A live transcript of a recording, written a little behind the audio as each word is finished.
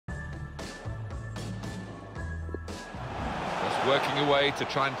working away to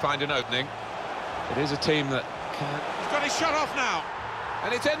try and find an opening. It is a team that can... He's got his shot off now.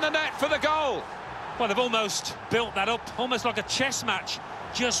 And it's in the net for the goal. Well, they've almost built that up, almost like a chess match,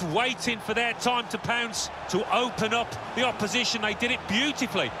 just waiting for their time to pounce, to open up the opposition. They did it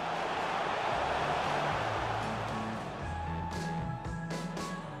beautifully.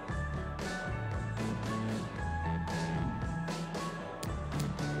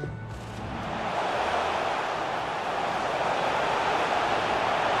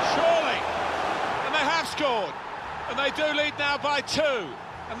 Scored, and they do lead now by 2,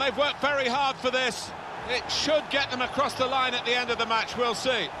 and they've worked very hard for this. It should get them across the line at the end of the match, we'll see.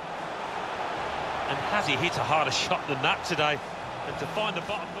 And has he hit a harder shot than that today? And to find the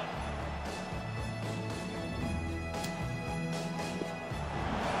bottom...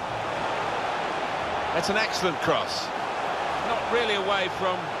 It's an excellent cross. Not really away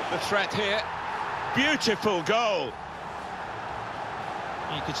from the threat here. Beautiful goal.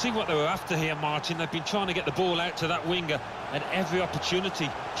 You could see what they were after here, Martin. They've been trying to get the ball out to that winger at every opportunity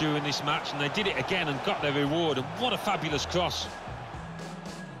during this match, and they did it again and got their reward. And what a fabulous cross.